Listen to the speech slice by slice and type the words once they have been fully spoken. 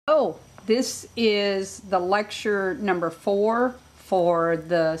Oh, this is the lecture number 4 for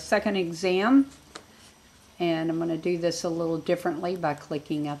the second exam. And I'm going to do this a little differently by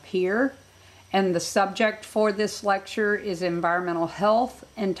clicking up here. And the subject for this lecture is environmental health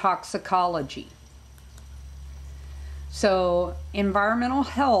and toxicology. So environmental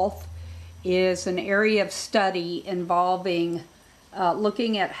health is an area of study involving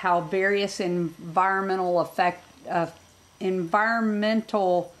looking at how various environmental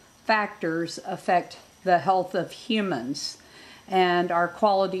factors affect the health of humans and our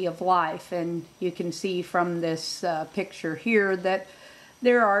quality of life. And you can see from this picture here that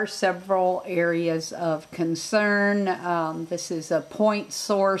there are several areas of concern. This is a point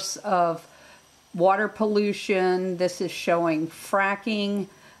source of water pollution. This is showing fracking,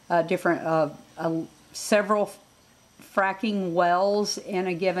 several fracking wells in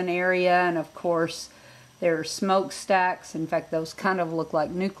a given area, and of course there are smokestacks. In fact, those kind of look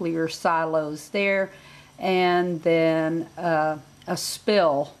like nuclear silos there, and then a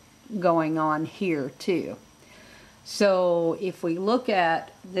spill going on here too. So if we look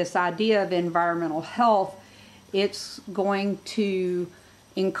at this idea of environmental health, it's going to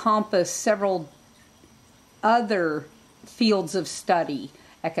encompass several other fields of study.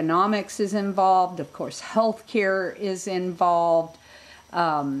 Economics is involved, of course healthcare is involved,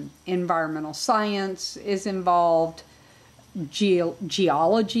 environmental science is involved,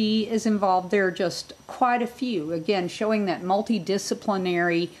 geology is involved. There are just quite a few, again showing that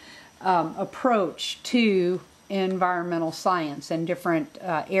multidisciplinary approach to environmental science and different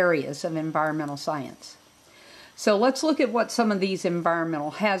areas of environmental science. So let's look at what some of these environmental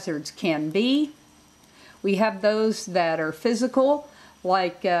hazards can be. We have those that are physical,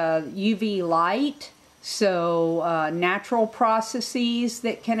 like UV light, so natural processes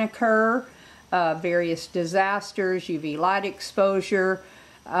that can occur, various disasters, UV light exposure.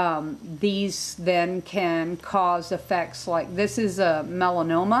 These then can cause effects like, this is a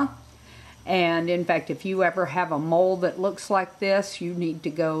melanoma, and in fact if you ever have a mole that looks like this, you need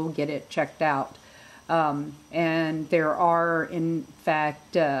to go get it checked out. And there are in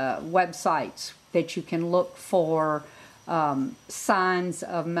fact websites that you can look for signs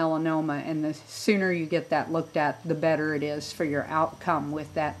of melanoma, and the sooner you get that looked at, the better it is for your outcome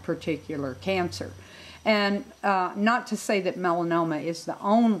with that particular cancer. And not to say that melanoma is the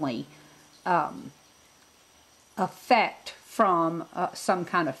only effect from some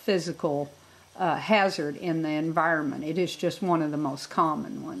kind of physical hazard in the environment. It is just one of the most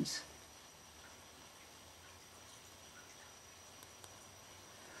common ones.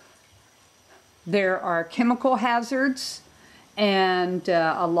 There are chemical hazards, and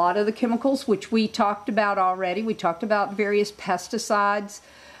a lot of the chemicals which we talked about already. We talked about various pesticides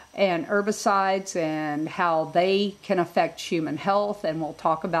and herbicides and how they can affect human health, and we'll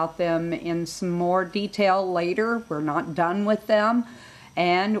talk about them in some more detail later. We're not done with them,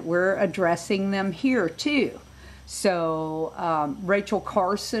 and we're addressing them here too. So Rachel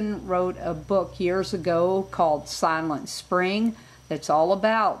Carson wrote a book years ago called Silent Spring. It's all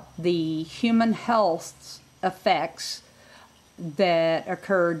about the human health effects that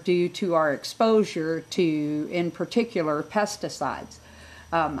occur due to our exposure to, in particular, pesticides.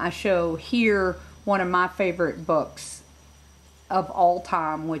 I show here one of my favorite books of all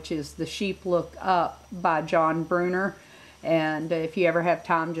time, which is The Sheep Look Up by John Bruner. And if you ever have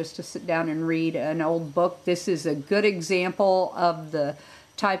time just to sit down and read an old book, this is a good example of the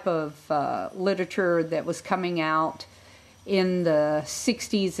type of literature that was coming out in the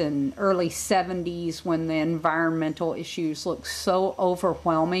 60s and early 70s when the environmental issues looked so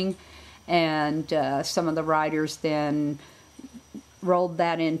overwhelming, and some of the writers then rolled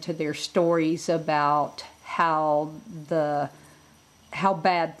that into their stories about how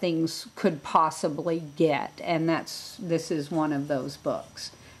bad things could possibly get, and this is one of those books.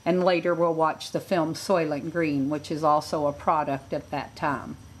 And later we'll watch the film Soylent Green, which is also a product at that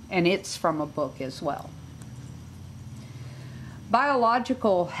time, and it's from a book as well.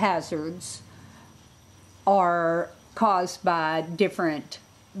 Biological hazards are caused by different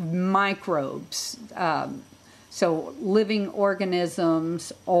microbes, so living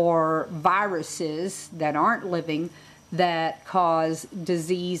organisms or viruses that aren't living that cause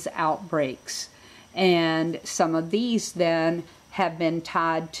disease outbreaks. And some of these then have been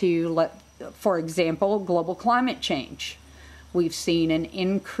tied to, for example, global climate change. We've seen an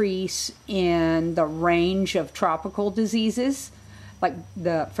increase in the range of tropical diseases. Like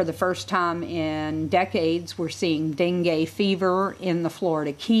for the first time in decades, we're seeing dengue fever in the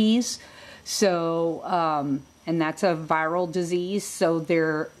Florida Keys. So, and that's a viral disease. So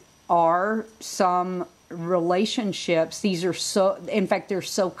there are some relationships, these are so, in fact, they're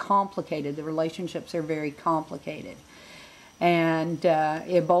so complicated. The relationships are very complicated. And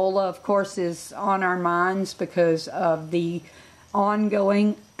Ebola, of course, is on our minds because of the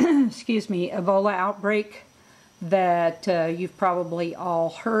ongoing, excuse me, Ebola outbreak that you've probably all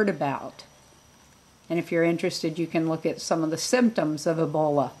heard about. And if you're interested, you can look at some of the symptoms of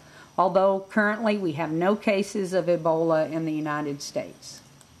Ebola. Although currently we have no cases of Ebola in the United States.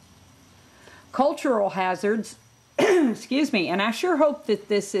 Cultural hazards, excuse me, and I sure hope that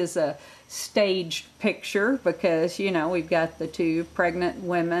this is a staged picture because, you know, we've got the two pregnant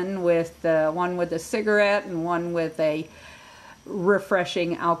women with one with a cigarette and one with a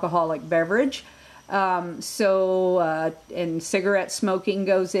refreshing alcoholic beverage. And cigarette smoking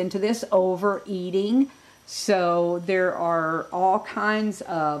goes into this, overeating. So there are all kinds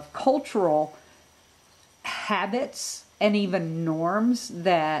of cultural habits and even norms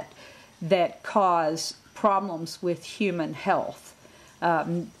that cause problems with human health.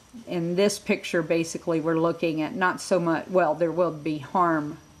 In this picture, basically, we're looking at not so much, well, there will be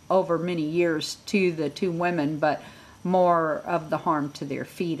harm over many years to the two women, but more of the harm to their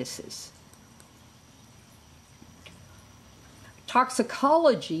fetuses.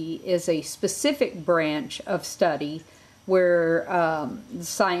 Toxicology is a specific branch of study where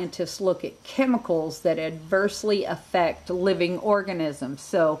scientists look at chemicals that adversely affect living organisms.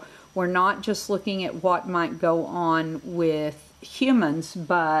 So we're not just looking at what might go on with humans,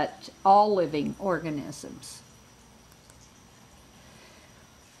 but all living organisms.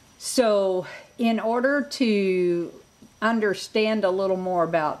 So in order to understand a little more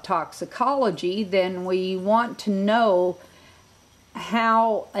about toxicology, then we want to know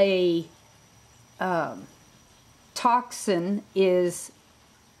how a toxin is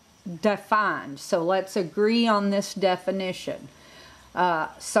defined. So let's agree on this definition.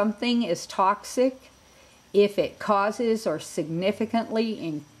 Something is toxic if it causes or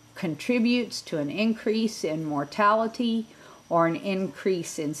significantly contributes to an increase in mortality or an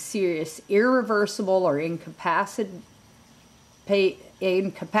increase in serious irreversible or incapacitating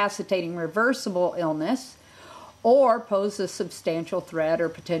reversible illness, or pose a substantial threat or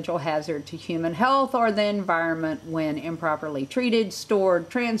potential hazard to human health or the environment when improperly treated, stored,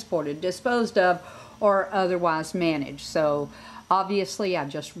 transported, disposed of, or otherwise managed. So obviously I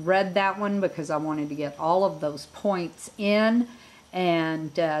just read that one because I wanted to get all of those points in,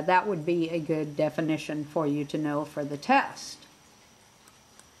 and that would be a good definition for you to know for the test.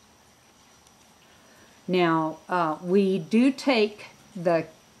 Now, we do take the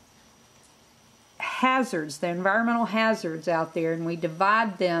hazards, the environmental hazards out there, and we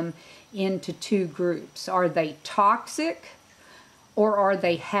divide them into two groups. Are they toxic or are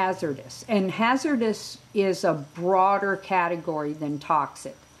they hazardous? And hazardous is a broader category than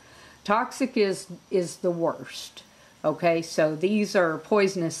toxic. Toxic is the worst. Okay, so these are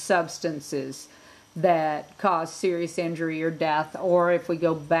poisonous substances that cause serious injury or death, or if we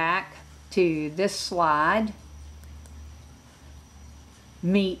go back to this slide,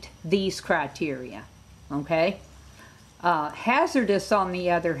 meet these criteria. Okay, hazardous, on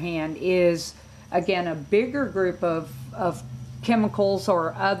the other hand, is again a bigger group of chemicals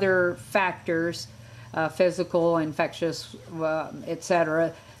or other factors, physical, infectious,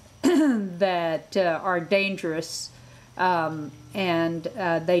 etc., that are dangerous, and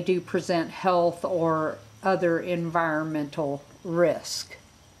they do present health or other environmental risk.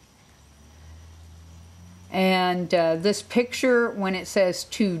 And this picture, when it says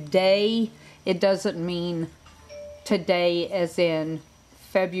today, it doesn't mean today as in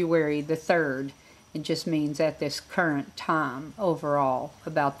February the 3rd. It just means at this current time overall,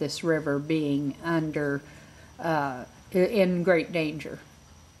 about this river being under, in great danger.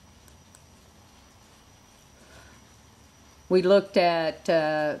 We looked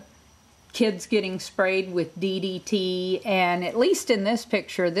at kids getting sprayed with DDT, and at least in this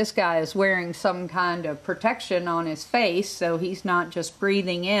picture, this guy is wearing some kind of protection on his face, so he's not just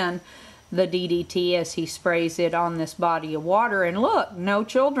breathing in the DDT as he sprays it on this body of water. And look, no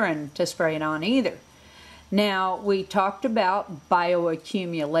children to spray it on either. Now, we talked about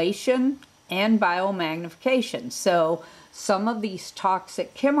bioaccumulation and biomagnification. So some of these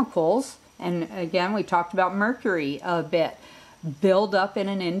toxic chemicals, and again, we talked about mercury a bit, build up in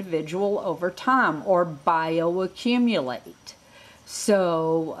an individual over time or bioaccumulate.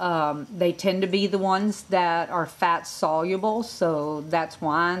 So they tend to be the ones that are fat soluble, so that's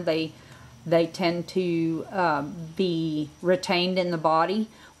why they tend to be retained in the body,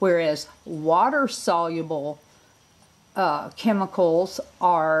 whereas water soluble chemicals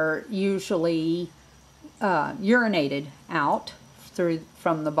are usually urinated out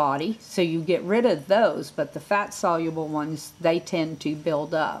from the body, so you get rid of those, but the fat-soluble ones, they tend to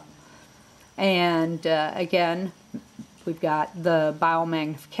build up. And again, we've got the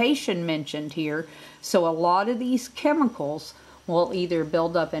biomagnification mentioned here. So a lot of these chemicals will either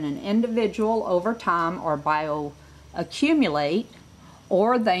build up in an individual over time or bioaccumulate,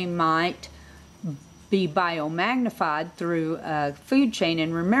 or they might be biomagnified through a food chain.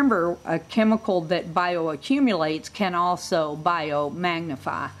 And remember, a chemical that bioaccumulates can also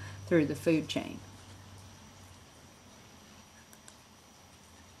biomagnify through the food chain.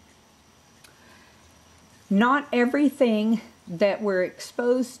 Not everything that we're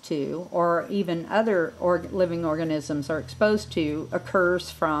exposed to, or even other living organisms are exposed to,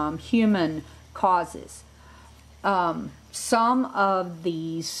 occurs from human causes. Some of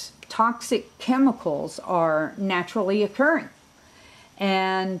these toxic chemicals are naturally occurring.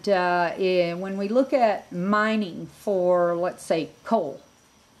 And when we look at mining for, let's say, coal,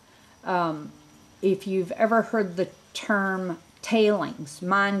 if you've ever heard the term tailings,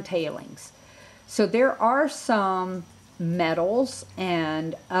 mine tailings, so there are some metals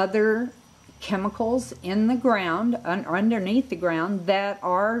and other chemicals in the ground, underneath the ground, that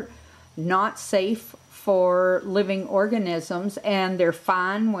are not safe for living organisms, and they're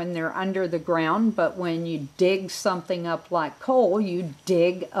fine when they're under the ground, but when you dig something up like coal, you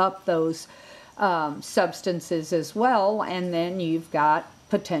dig up those substances as well, and then you've got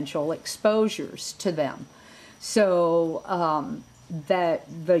potential exposures to them. So that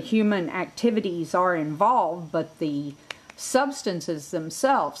the human activities are involved, but the substances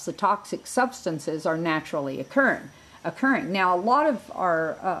themselves, the toxic substances, are naturally occurring. Now, a lot of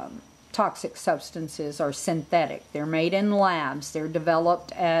our toxic substances are synthetic. They're made in labs. They're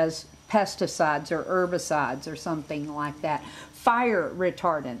developed as pesticides or herbicides or something like that. Fire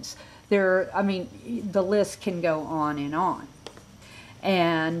retardants. I mean, the list can go on and on.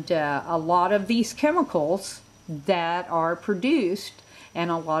 And a lot of these chemicals that are produced,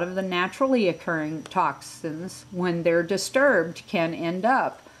 and a lot of the naturally occurring toxins, when they're disturbed, can end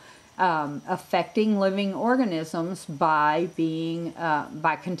up affecting living organisms by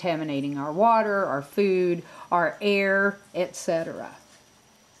contaminating our water, our food, our air, etc.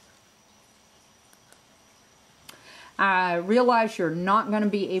 I realize you're not going to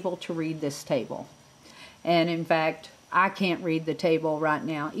be able to read this table, and in fact, I can't read the table right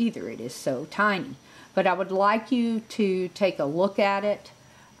now either. It is so tiny. But I would like you to take a look at it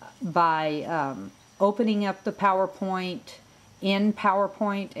by opening up the PowerPoint in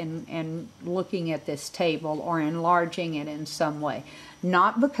PowerPoint and looking at this table, or enlarging it in some way.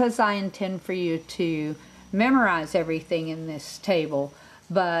 Not because I intend for you to memorize everything in this table,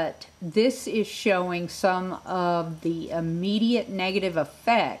 but this is showing some of the immediate negative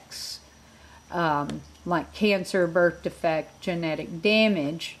effects, like cancer, birth defect, genetic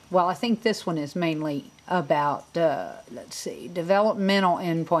damage. Well, I think this one is mainly about, let's see, developmental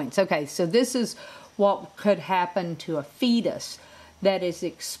endpoints. Okay, so this is what could happen to a fetus that is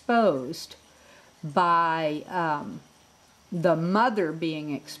exposed by the mother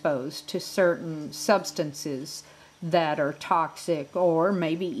being exposed to certain substances that are toxic, or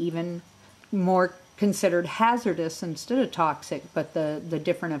maybe even more considered hazardous instead of toxic, but the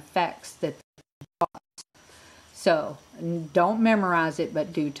different effects that they cause. So don't memorize it,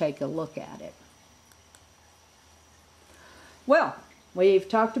 but do take a look at it. Well, we've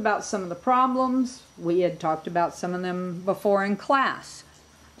talked about some of the problems. We had talked about some of them before in class.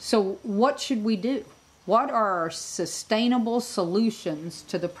 So what should we do? What are our sustainable solutions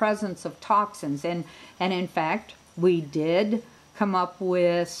to the presence of toxins? And in fact, we did come up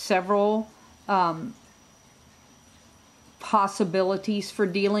with several possibilities for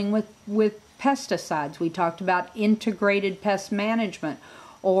dealing with pesticides. We talked about integrated pest management,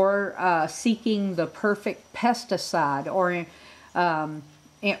 or seeking the perfect pesticide, or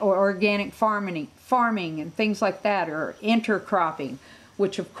organic farming and things like that, or intercropping,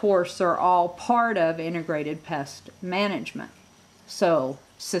 which of course are all part of integrated pest management. So,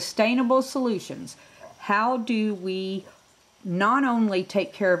 sustainable solutions. How do we not only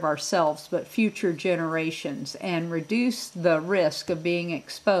take care of ourselves, but future generations, and reduce the risk of being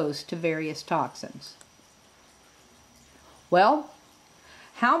exposed to various toxins? Well,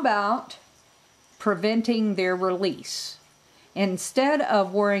 how about preventing their release? Instead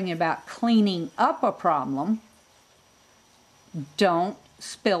of worrying about cleaning up a problem, don't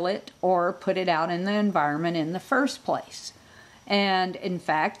spill it or put it out in the environment in the first place. And in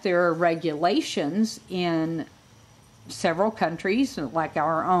fact, there are regulations in several countries, like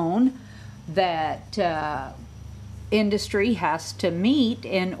our own, that industry has to meet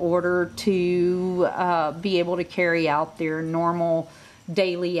in order to be able to carry out their normal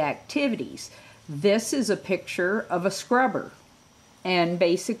daily activities. This is a picture of a scrubber, and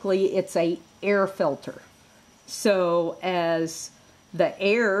basically it's a air filter. So as the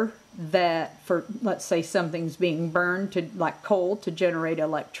air that, for let's say something's being burned to, like coal, to generate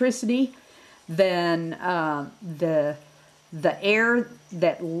electricity, then the air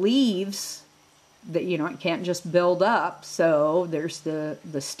that leaves, that, you know, it can't just build up, so there's the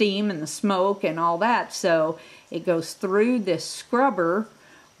steam and the smoke and all that, so it goes through this scrubber,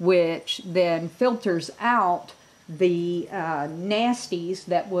 which then filters out the nasties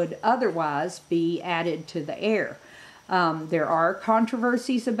that would otherwise be added to the air. There are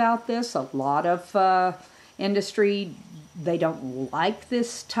controversies about this. A lot of industry, they don't like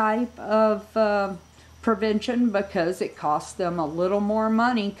this type of prevention because it costs them a little more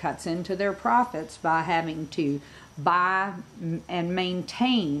money, cuts into their profits by having to buy and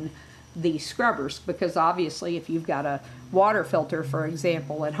maintain these scrubbers, because obviously if you've got a water filter, for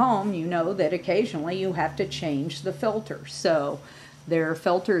example, at home, you know that occasionally you have to change the filter. So there are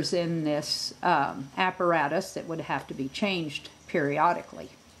filters in this apparatus that would have to be changed periodically.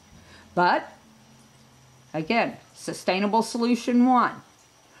 But again, sustainable solution 1,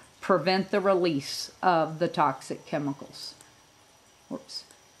 prevent the release of the toxic chemicals. Whoops.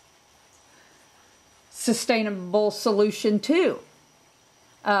 Sustainable solution 2,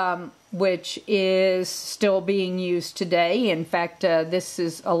 which is still being used today. In fact, this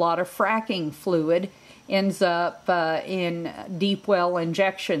is a lot of fracking fluid ends up in deep well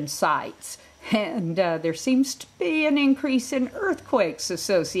injection sites. And there seems to be an increase in earthquakes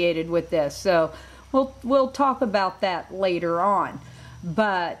associated with this. So we'll talk about that later on.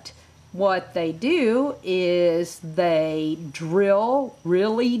 But what they do is they drill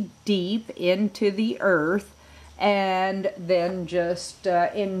really deep into the earth and then just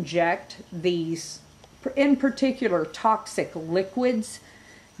inject these, in particular, toxic liquids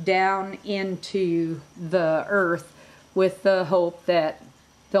down into the earth with the hope that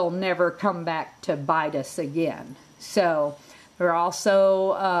they'll never come back to bite us again. So they're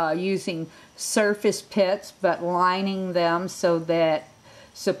also using surface pits, but lining them so that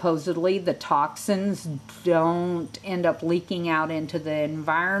supposedly the toxins don't end up leaking out into the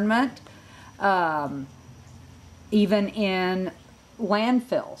environment. Even in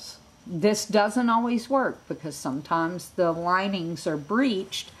landfills, this doesn't always work because sometimes the linings are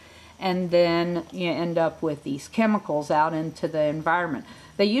breached and then you end up with these chemicals out into the environment.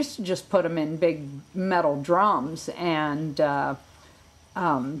 They used to just put them in big metal drums and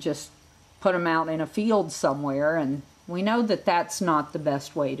just put them out in a field somewhere, and we know that that's not the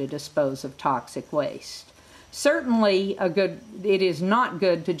best way to dispose of toxic waste. Certainly it is not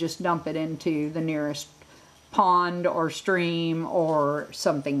good to just dump it into the nearest pond or stream or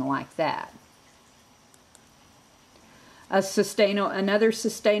something like that. Another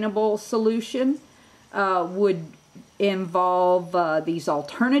sustainable solution would involve these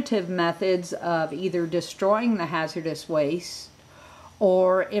alternative methods of either destroying the hazardous waste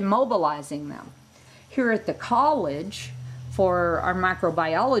or immobilizing them. Here at the college, for our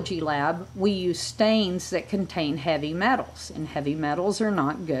microbiology lab, we use stains that contain heavy metals, and heavy metals are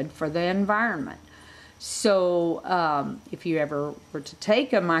not good for the environment. So if you ever were to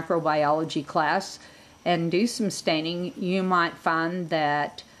take a microbiology class and do some staining, you might find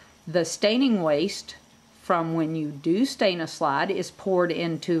that the staining waste from when you do stain a slide is poured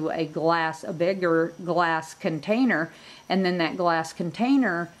into a bigger glass container, and then that glass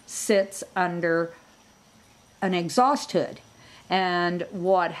container sits under an exhaust hood. And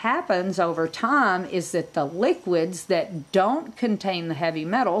what happens over time is that the liquids that don't contain the heavy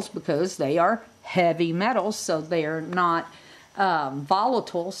metals, because they are heavy metals, so they are not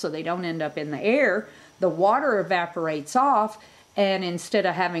volatile, so they don't end up in the air, the water evaporates off, and instead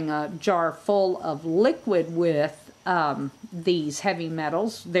of having a jar full of liquid with these heavy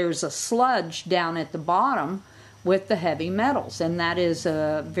metals, there's a sludge down at the bottom with the heavy metals. And that is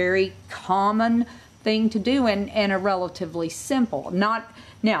a very common thing to do, and a relatively simple. Not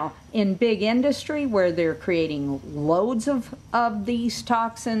now in big industry where they're creating loads of these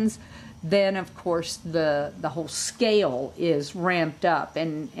toxins, then of course the whole scale is ramped up,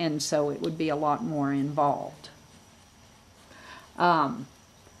 and so it would be a lot more involved.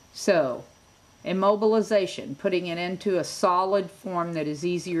 So immobilization, putting it into a solid form that is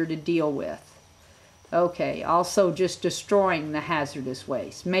easier to deal with. Okay, also just destroying the hazardous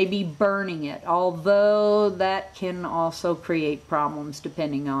waste, maybe burning it, although that can also create problems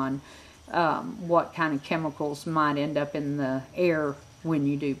depending on what kind of chemicals might end up in the air when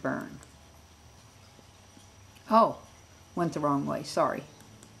you do burn. Oh, went the wrong way, sorry.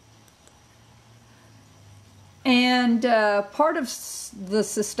 And part of the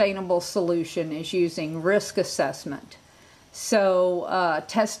sustainable solution is using risk assessment. So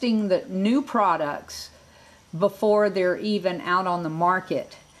testing the new products before they're even out on the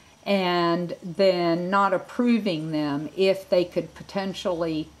market, and then not approving them if they could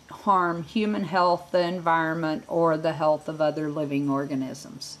potentially harm human health, the environment, or the health of other living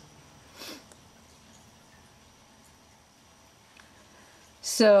organisms.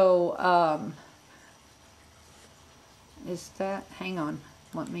 So, is that, hang on,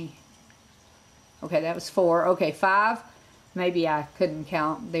 let me, okay, that was 4. Okay, 5, maybe I couldn't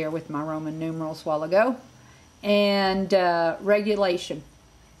count there with my Roman numerals a while ago. And regulation.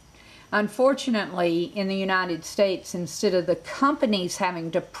 Unfortunately, in the United States, instead of the companies having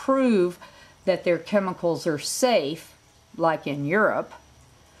to prove that their chemicals are safe, like in Europe,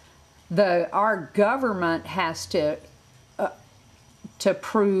 our government has to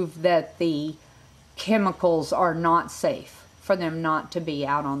prove that the chemicals are not safe for them not to be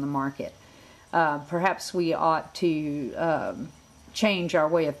out on the market. Perhaps we ought to change our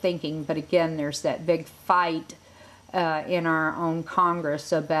way of thinking, but again, there's that big fight in our own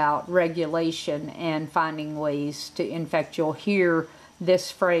Congress about regulation and finding ways to, in fact, you'll hear this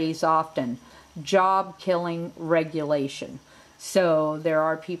phrase often, job-killing regulation. So there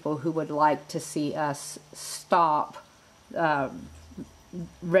are people who would like to see us stop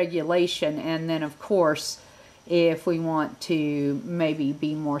regulation, and then of course if we want to maybe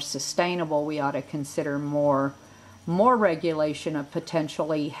be more sustainable, we ought to consider more regulation of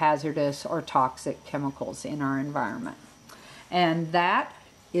potentially hazardous or toxic chemicals in our environment. And that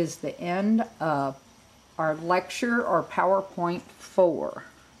is the end of our lecture or PowerPoint 4.